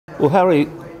Well, Harry,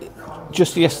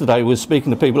 just yesterday we were speaking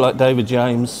to people like David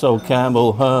James, Sol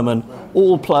Campbell, Hermann,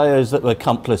 all players that have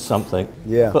accomplished something.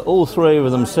 Yeah. But all three of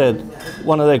them said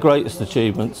one of their greatest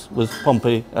achievements was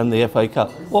Pompey and the FA Cup.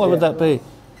 Why would that be?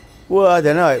 Well, I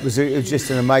don't know. It was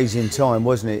just an amazing time,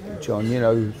 wasn't it, John? You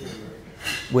know,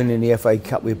 winning the FA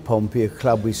Cup with Pompey, a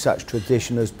club with such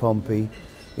tradition as Pompey.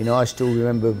 You know, I still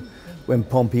remember when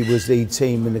Pompey was the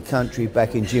team in the country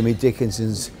back in Jimmy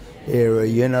Dickinson's era,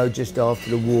 you know, just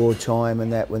after the war time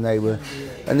and that, when they were,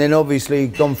 and then obviously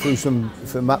gone through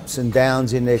some ups and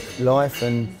downs in their life,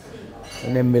 and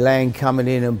then Milan coming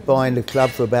in and buying the club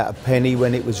for about a penny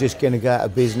when it was just going to go out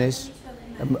of business.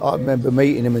 And I remember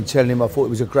meeting him and telling him I thought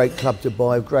it was a great club to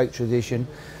buy, a great tradition,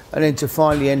 and then to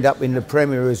finally end up in the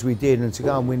Premier as we did and to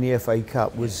go and win the FA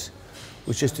Cup was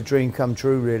just a dream come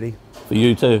true, really. For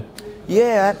you too?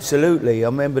 Yeah, absolutely. I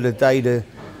remember the day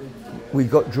we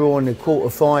got drawn in the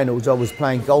quarter-finals. I was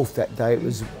playing golf that day. It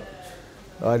was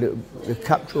the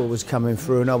cup draw was coming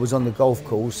through, and I was on the golf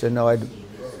course, and I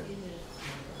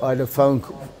had a phone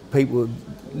people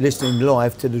listening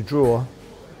live to the draw,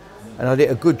 and I did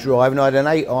a good drive, and I had an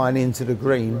 8-iron into the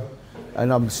green,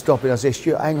 and I'm stopping. I said,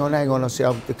 "Stuart, hang on." I said,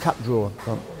 "Oh, the cup draw.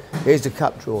 Here's the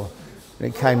cup draw," and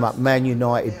it came up Man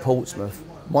United, Portsmouth.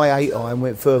 My 8-iron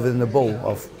went further than the ball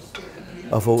off.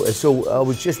 I thought it's all. I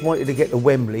was just wanted to get to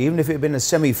Wembley, even if it had been a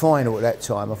semi-final at that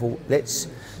time. I thought, let's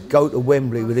go to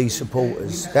Wembley with these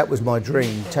supporters. That was my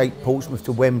dream. Take Portsmouth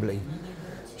to Wembley.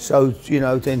 So you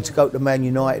know, then to go to Man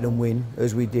United and win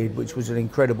as we did, which was an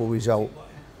incredible result.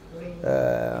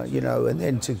 You know, and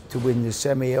then to win the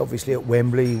semi, obviously at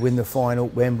Wembley, win the final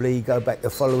at Wembley, go back the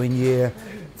following year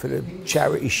for the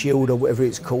Charity Shield or whatever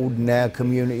it's called now,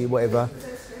 community, whatever.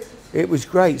 It was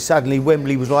great. Suddenly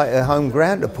Wembley was like a home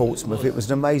ground to Portsmouth. It was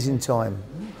an amazing time.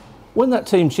 When that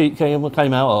team sheet came out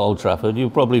at Old Trafford, you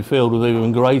probably filled with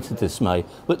even greater dismay.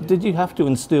 But did you have to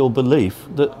instill belief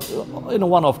that in a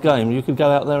one-off game you could go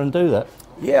out there and do that?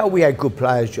 Yeah, we had good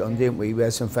players, John, didn't we? We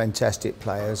had some fantastic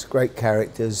players, great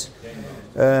characters.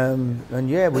 And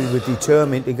yeah, we were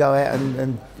determined to go out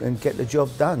and get the job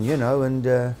done, you know. And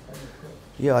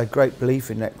yeah, I had great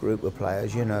belief in that group of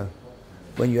players, you know.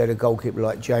 When you had a goalkeeper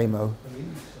like Jamo,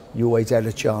 you always had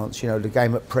a chance. You know, the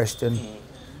game at Preston,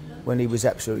 when he was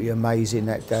absolutely amazing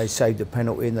that day, saved a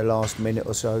penalty in the last minute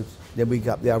or so. Then we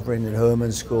got the other end and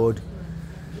Hermann scored.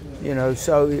 You know,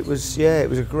 so it was, yeah, it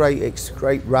was a great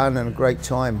run and a great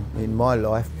time in my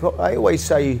life. I always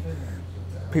say,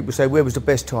 people say, where was the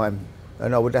best time?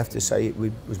 And I would have to say it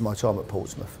was my time at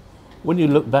Portsmouth. When you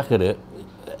look back at it,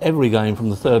 every game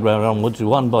from the third round onwards, you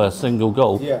won by a single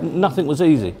goal. Yeah. Nothing was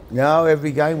easy. No,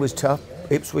 every game was tough.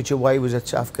 Ipswich away was a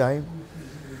tough game.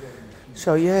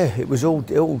 So yeah, it was all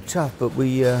tough, but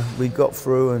we got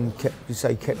through and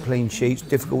kept clean sheets.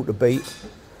 Difficult to beat.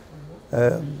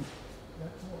 You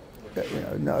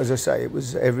know, no, as I say, it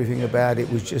was everything about it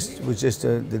was just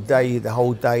the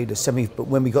whole day, the semi. But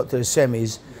when we got to the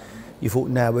semis, you thought,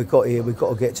 now we've got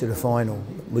to get to the final.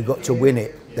 We got to win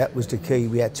it. That was the key.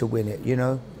 We had to win it, you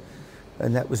know.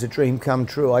 And that was a dream come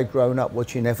true. I'd grown up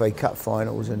watching FA Cup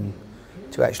finals, and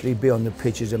to actually be on the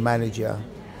pitch as a manager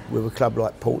with a club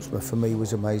like Portsmouth for me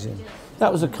was amazing.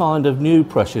 That was a kind of new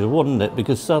pressure, wasn't it?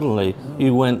 Because suddenly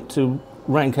you went to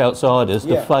rank outsiders,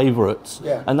 the favourites,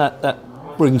 and that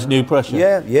brings new pressure.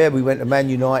 Yeah, we went to Man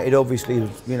United, obviously,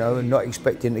 you know, and not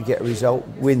expecting to get a result,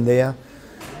 win there.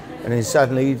 And then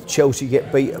suddenly Chelsea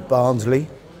get beat at Barnsley,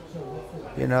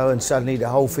 you know, and suddenly the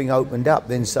whole thing opened up.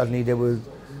 Then suddenly there were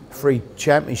 3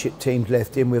 championship teams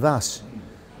left in with us,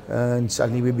 and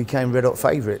suddenly we became red hot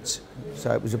favourites.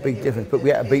 So it was a big difference. But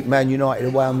we had to beat Man United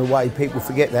away on the way. People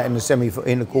forget that in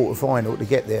the quarter final to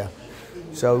get there.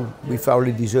 So we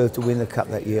thoroughly deserved to win the cup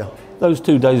that year. Those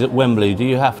 2 days at Wembley, do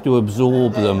you have to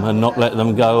absorb them and not let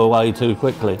them go away too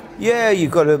quickly? Yeah, you've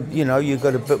got to.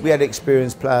 But we had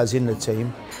experienced players in the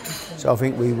team, so I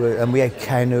think we were, and we had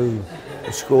Canu,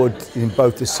 who scored in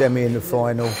both the semi and the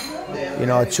final. You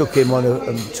know, I took him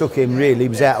really. He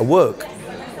was out of work.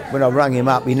 When I rang him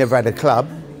up, he never had a club,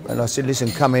 and I said,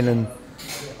 "Listen, come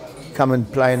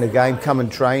and play in the game, come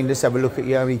and train. Let's have a look at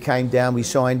you." And he came down, we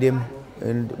signed him.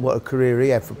 And what a career he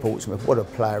had for Portsmouth. What a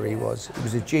player he was. He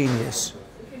was a genius,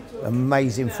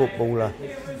 amazing footballer.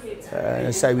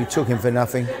 And so we took him for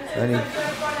nothing, and he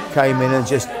came in and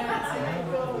just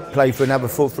played for another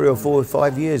 3 or 4 or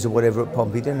 5 years or whatever at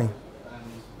Pompey, didn't he?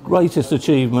 Greatest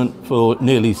achievement for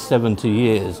nearly 70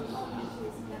 years.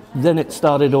 Then it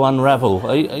started to unravel.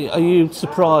 Are you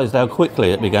surprised how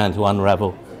quickly it began to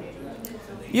unravel?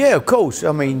 Yeah, of course.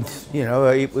 I mean, you know,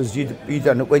 it was you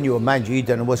don't know, when you're a manager, you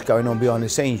don't know what's going on behind the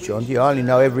scenes, John. You only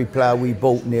know every player we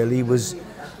bought nearly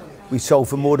we sold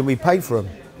for more than we paid for them.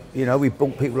 You know, we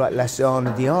bought people like Liaison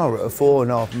and Diarra at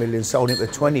 4.5 million, sold him for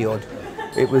 20 odd.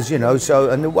 It was, you know, so,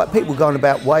 and what people going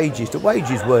about wages, the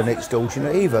wages weren't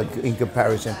extortionate either in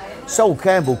comparison. Sol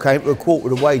Campbell came for a quarter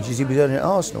of the wages he was earning at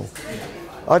Arsenal.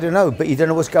 I don't know, but you don't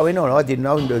know what's going on. I didn't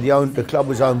know. The club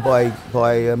was owned by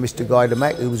Mr.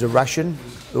 Hreidarsson, who was a Russian,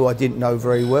 who I didn't know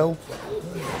very well.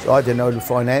 So I didn't know the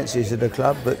finances of the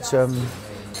club, but so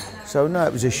no,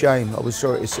 it was a shame. I was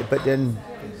sorry to see, but then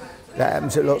that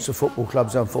happens at lots of football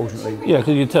clubs, unfortunately. Yeah,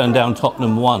 because you turned down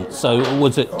Tottenham once, so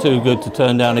was it too good to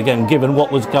turn down again, given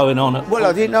what was going on? Well,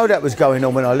 I didn't know that was going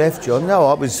on when I left, John.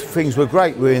 No, things were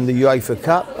great. We were in the UEFA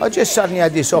Cup. I just suddenly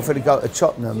had this offer to go to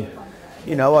Tottenham.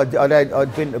 You know,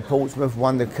 I'd been to Portsmouth,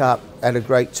 won the Cup, had a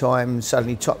great time.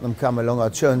 Suddenly Tottenham come along. I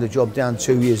turned the job down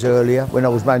 2 years earlier when I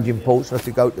was managing Portsmouth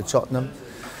to go to Tottenham.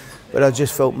 But I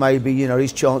just felt maybe, you know,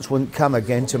 this chance wouldn't come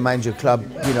again to manage a club,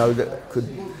 you know, that could,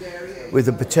 with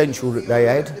the potential that they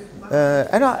had.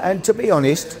 And to be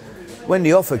honest, when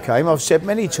the offer came, I've said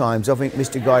many times, I think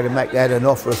Mr. Hreidarsson had an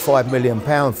offer of £5 million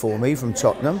for me from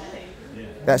Tottenham.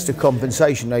 That's the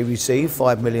compensation they received,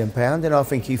 £5 million. And I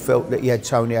think he felt that he had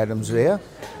Tony Adams there.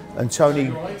 And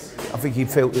Tony, I think he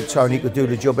felt that Tony could do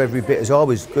the job every bit as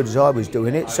good as I was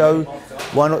doing it. So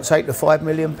why not take the £5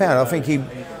 million?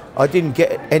 I didn't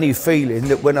get any feeling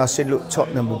that when I said, look,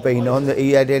 Tottenham had been on, that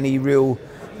he had any real,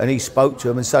 and he spoke to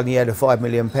him and suddenly he had a £5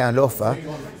 million offer,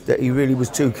 that he really was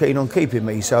too keen on keeping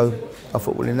me. So I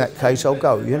thought, well, in that case, I'll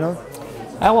go, you know.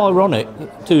 How ironic,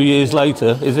 2 years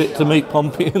later, is it to meet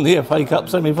Pompey in the FA Cup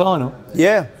semi-final?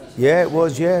 Yeah, it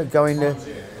was, going to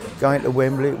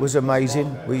Wembley, it was amazing.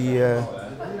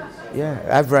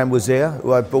 Avram was there,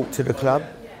 who I brought to the club,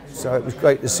 so it was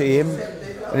great to see him.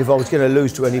 And if I was going to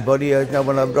lose to anybody, no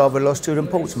one I'd rather lost to than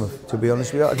Portsmouth, to be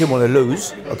honest with you. I didn't want to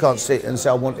lose. I can't sit and say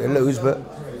I want to lose, but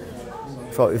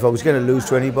if I was going to lose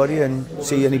to anybody and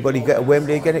see anybody get to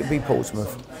Wembley again, it'd be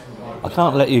Portsmouth. I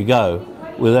can't let you go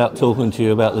without talking to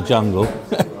you about the jungle.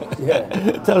 Yeah.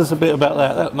 Tell us a bit about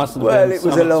that. That must have been. Well, it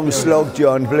was a long slog,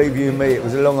 John, believe you me. It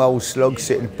was a long old slog,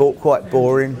 quite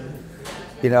boring.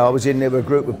 You know, I was in there with a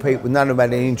group of people, none of them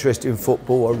had any interest in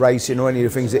football or racing or any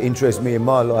of the things that interest me in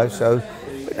my life. So,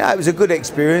 but no, it was a good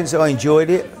experience. I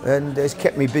enjoyed it, and it's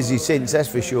kept me busy since, that's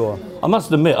for sure. I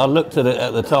must admit, I looked at it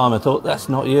at the time, I thought, that's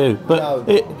not you. But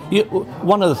no.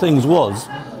 One of the things was,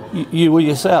 you were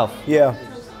yourself. Yeah.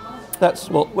 That's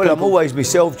what. Well, I'm always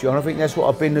myself, John. I think that's what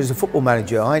I've been as a football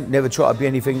manager. I ain't never tried to be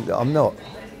anything that I'm not.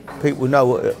 People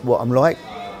know what I'm like.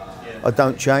 I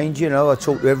don't change, you know. I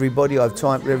talk to everybody. I have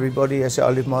time for everybody. That's how I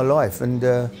live my life, and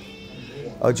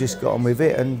I just got on with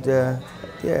it. And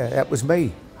that was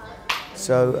me.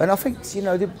 So, and I think, you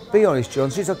know, to be honest, John,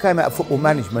 since I came out of football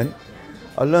management,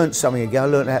 I learned something again. I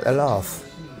learned how to laugh.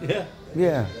 Yeah.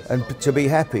 Yeah, and to be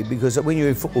happy, because when you're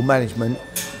in football management,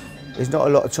 there's not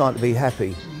a lot of time to be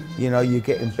happy. You know, you're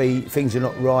getting beat, things are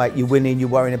not right, you're winning, you're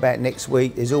worrying about next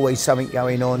week, there's always something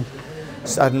going on.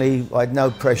 Suddenly, I had no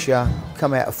pressure,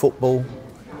 come out of football,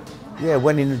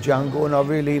 went in the jungle, and I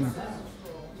really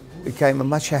became a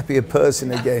much happier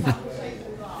person again.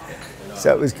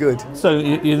 So it was good. So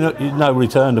no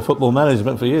return to football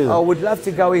management for you then? I would love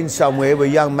to go in somewhere with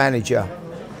a young manager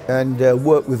and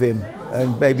work with him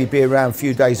and maybe be around a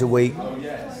few days a week.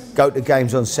 Go to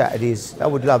games on Saturdays. I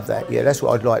would love that. Yeah, that's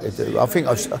what I'd like to do. I think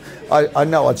I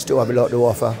know I'd still have a lot to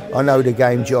offer. I know the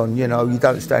game, John. You know, you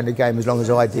don't stay in the game as long as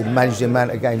I did, manage the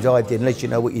amount of games I did, unless you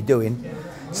know what you're doing.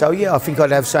 So yeah, I think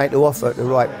I'd have something to offer.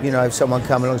 You know, if someone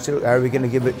come along and said, "Look, how are we going to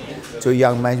give it to a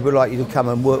young man? We'd like you to come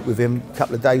and work with him a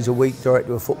couple of days a week, direct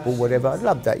to a football, whatever." I'd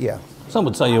love that. Yeah. Some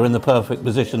would say you're in the perfect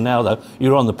position now, though.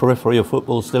 You're on the periphery of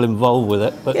football, still involved with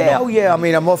it. But yeah, I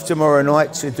mean, I'm off tomorrow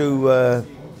night to do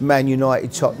Man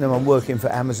United Tottenham. I'm working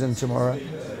for Amazon tomorrow.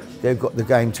 They've got the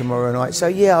game tomorrow night. So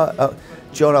yeah,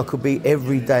 John, I could be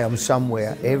every day. I'm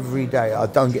somewhere every day. I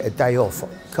don't get a day off.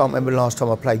 Can't remember the last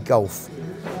time I played golf.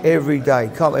 Every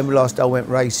day. Can't remember the last day I went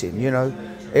racing. You know,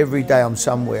 every day I'm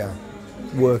somewhere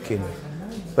working.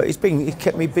 But it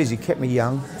kept me busy, kept me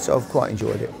young. So I've quite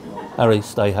enjoyed it. Harry,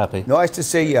 stay happy. Nice to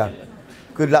see you.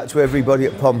 Good luck to everybody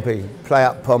at Pompey. Play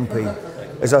up Pompey.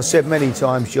 As I've said many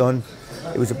times, John,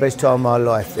 it was the best time of my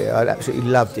life there. I absolutely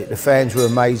loved it. The fans were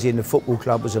amazing. The football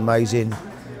club was amazing.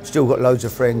 Still got loads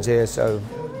of friends here, so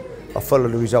I follow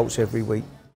the results every week.